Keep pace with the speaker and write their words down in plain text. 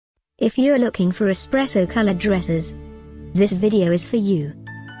If you're looking for espresso colored dresses, this video is for you.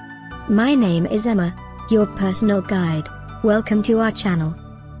 My name is Emma, your personal guide. Welcome to our channel.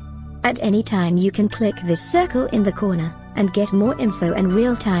 At any time you can click this circle in the corner, and get more info and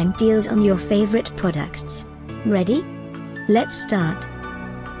real-time deals on your favorite products. Ready? Let's start.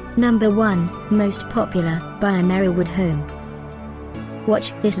 Number 1, Most Popular, by Ameriwood Home.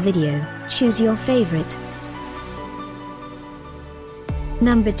 Watch this video, choose your favorite.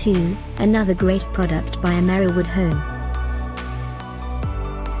 Number 2, another great product by Ameriwood Home.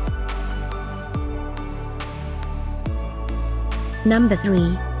 Number 3,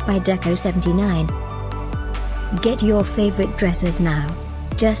 by Deco 79. Get your favorite dresses now.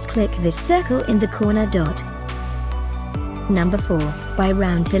 Just click this circle in the corner dot. Number 4, by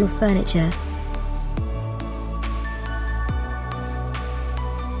Roundhill Furniture.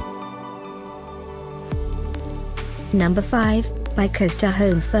 Number 5, by Costa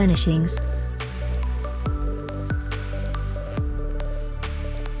Home Furnishings.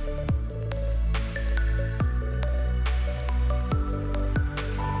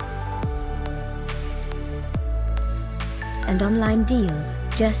 And online deals,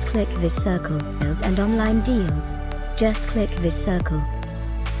 just click this circle. Deals and online deals, just click this circle.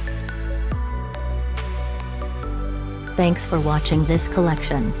 Thanks for watching this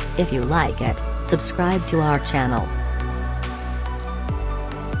collection. If you like it, subscribe to our channel.